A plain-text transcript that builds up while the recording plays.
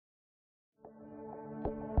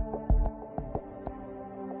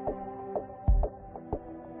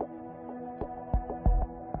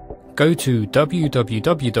go to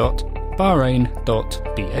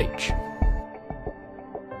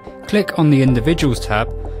www.bahrain.bh. Click on the Individuals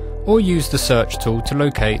tab or use the search tool to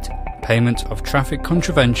locate Payment of Traffic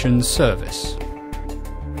Contraventions Service.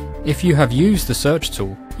 If you have used the search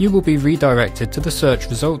tool, you will be redirected to the search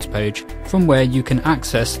results page from where you can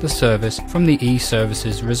access the service from the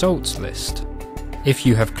e-services results list. If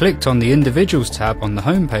you have clicked on the Individuals tab on the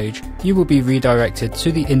home page, you will be redirected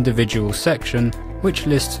to the Individuals section, which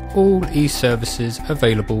lists all e-services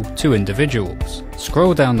available to individuals.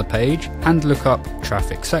 Scroll down the page and look up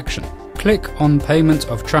Traffic section. Click on Payment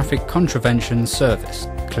of Traffic Contraventions Service.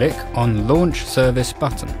 Click on Launch Service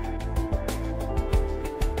button.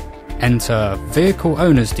 Enter vehicle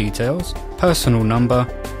owner's details, personal number,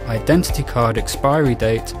 identity card expiry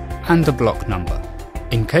date, and a block number.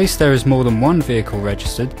 In case there is more than one vehicle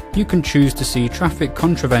registered, you can choose to see traffic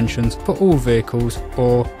contraventions for all vehicles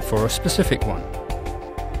or for a specific one.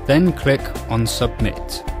 Then click on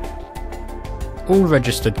Submit. All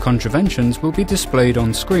registered contraventions will be displayed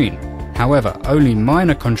on screen. However, only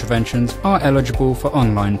minor contraventions are eligible for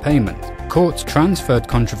online payment. Court-transferred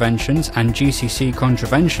contraventions and GCC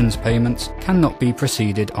contraventions payments cannot be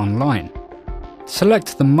proceeded online.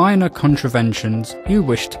 Select the minor contraventions you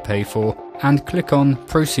wish to pay for and click on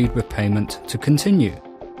Proceed with Payment to continue.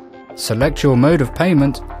 Select your mode of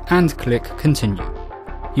payment and click Continue.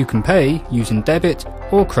 You can pay using debit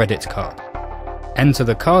or credit card. Enter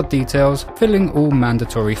the card details, filling all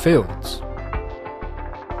mandatory fields.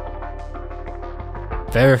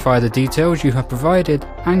 Verify the details you have provided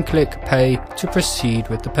and click Pay to proceed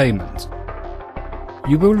with the payment.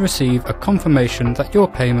 You will receive a confirmation that your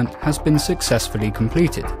payment has been successfully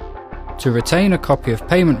completed. To retain a copy of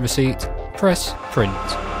payment receipt, press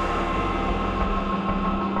Print.